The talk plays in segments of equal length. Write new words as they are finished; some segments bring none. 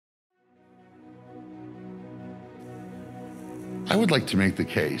I would like to make the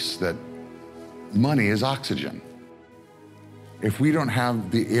case that money is oxygen. If we don't have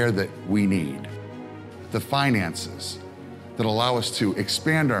the air that we need, the finances that allow us to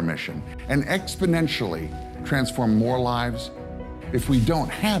expand our mission and exponentially transform more lives, if we don't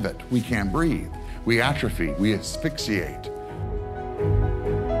have it, we can't breathe. We atrophy, we asphyxiate.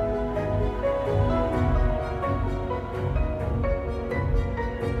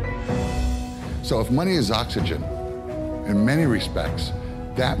 So if money is oxygen, in many respects,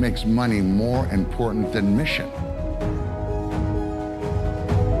 that makes money more important than mission.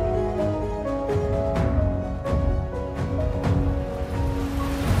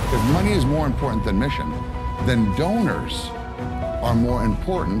 If money is more important than mission, then donors are more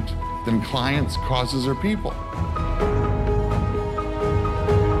important than clients, causes, or people.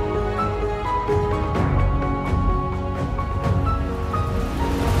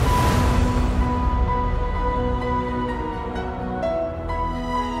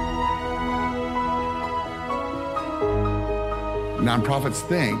 Nonprofits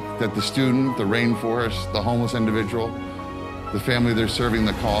think that the student, the rainforest, the homeless individual, the family they're serving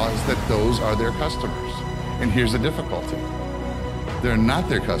the cause, that those are their customers. And here's the difficulty. They're not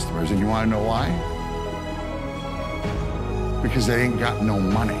their customers, and you want to know why? Because they ain't got no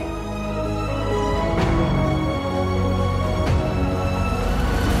money.